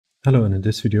Hello, and in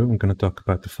this video I'm going to talk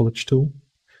about the Foliage tool.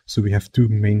 So we have two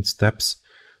main steps.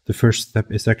 The first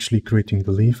step is actually creating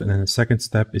the leaf, and then the second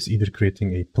step is either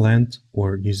creating a plant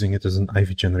or using it as an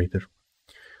ivy generator.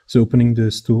 So opening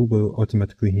this tool will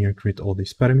automatically here create all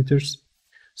these parameters.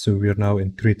 So we are now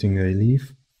in creating a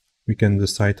leaf. We can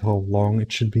decide how long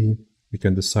it should be. We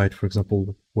can decide, for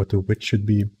example, what the width should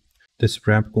be. This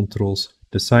ramp controls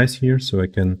the size here, so I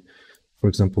can, for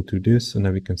example, do this, and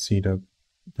then we can see that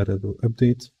it will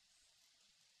update.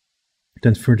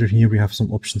 Then further here we have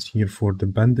some options here for the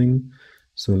bending.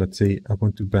 So let's say I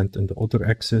want to bend in the other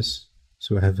axis.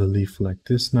 So I have a leaf like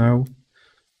this now,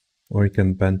 or you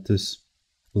can bend this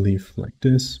leaf like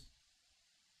this.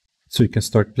 So you can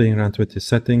start playing around with the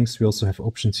settings. We also have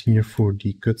options here for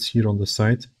the cuts here on the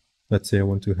side. Let's say I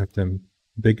want to have them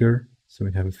bigger. So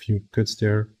we have a few cuts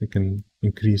there. We can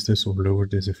increase this or lower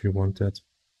this if you want that.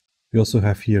 We also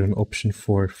have here an option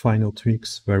for final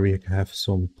tweaks where we have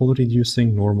some poly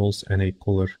reducing, normals, and a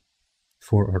color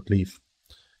for our leaf.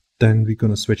 Then we're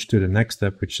going to switch to the next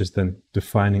step, which is then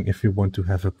defining if we want to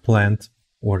have a plant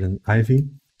or an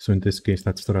ivy. So in this case,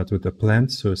 let's start out with a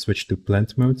plant. So switch to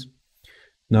plant mode.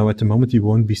 Now at the moment you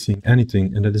won't be seeing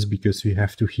anything, and that is because we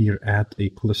have to here add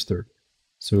a cluster.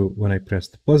 So when I press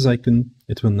the plus icon,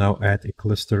 it will now add a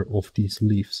cluster of these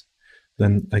leaves.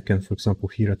 Then I can, for example,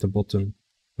 here at the bottom,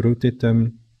 rotate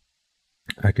them.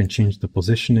 I can change the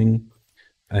positioning.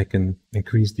 I can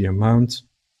increase the amount.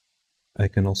 I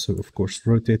can also, of course,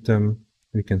 rotate them.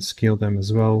 We can scale them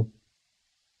as well.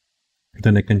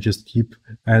 Then I can just keep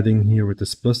adding here with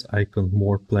this plus icon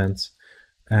more plants,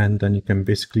 and then you can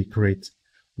basically create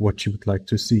what you would like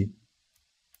to see.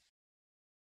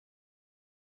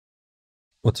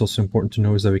 What's also important to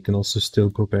know is that we can also still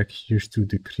go back here to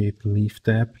the Create Leaf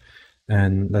tab.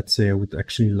 And let's say I would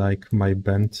actually like my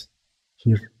bend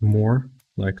here more,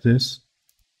 like this.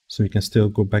 So you can still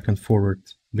go back and forward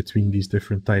between these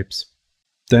different types.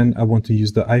 Then I want to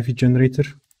use the ivy generator.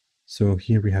 So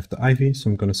here we have the ivy. So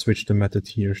I'm going to switch the method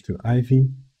here to ivy.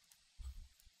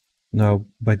 Now,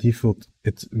 by default,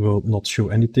 it will not show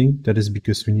anything. That is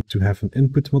because we need to have an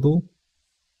input model.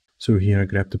 So here I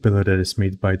grab the pillar that is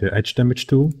made by the edge damage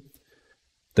tool.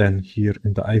 Then here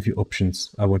in the ivy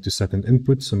options, I want to set an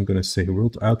input. So I'm going to say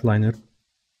world outliner.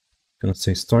 I'm going to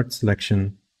say start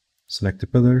selection, select the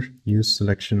pillar, use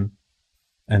selection,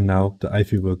 and now the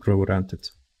ivy will grow around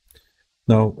it.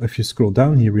 Now, if you scroll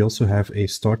down here, we also have a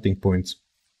starting point.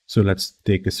 So let's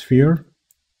take a sphere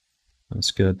and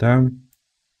scale it down.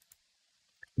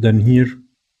 Then here,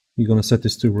 you're going to set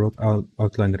this to world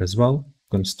outliner as well. I'm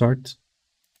going to start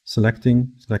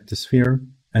selecting, select the sphere.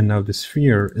 And now the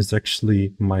sphere is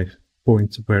actually my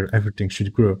point where everything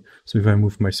should grow. So if I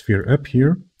move my sphere up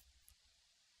here,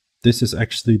 this is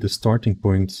actually the starting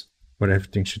point where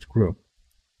everything should grow.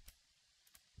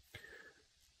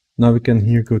 Now we can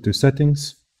here go to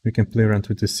settings. We can play around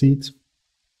with the seed.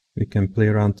 We can play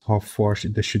around how far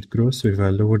this should grow. So if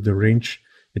I lower the range,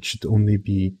 it should only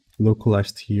be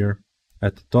localized here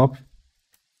at the top.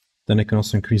 Then I can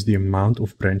also increase the amount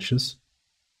of branches.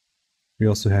 We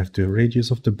also have the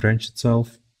radius of the branch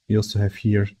itself. We also have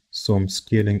here some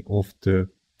scaling of the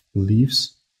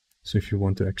leaves. So if you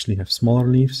want to actually have smaller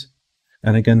leaves.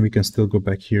 And again, we can still go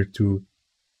back here to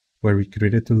where we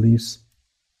created the leaves.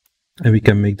 And we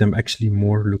can make them actually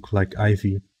more look like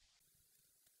ivy.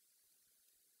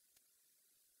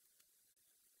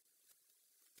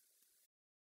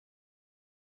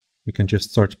 We can just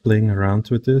start playing around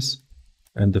with this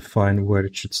and define where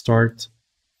it should start.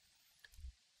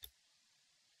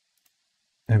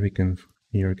 And we can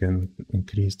here again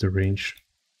increase the range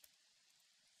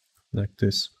like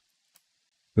this.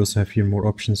 We also have here more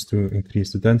options to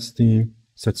increase the density,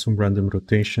 set some random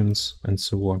rotations, and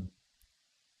so on.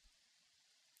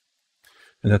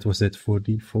 And that was it for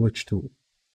the Foliage tool.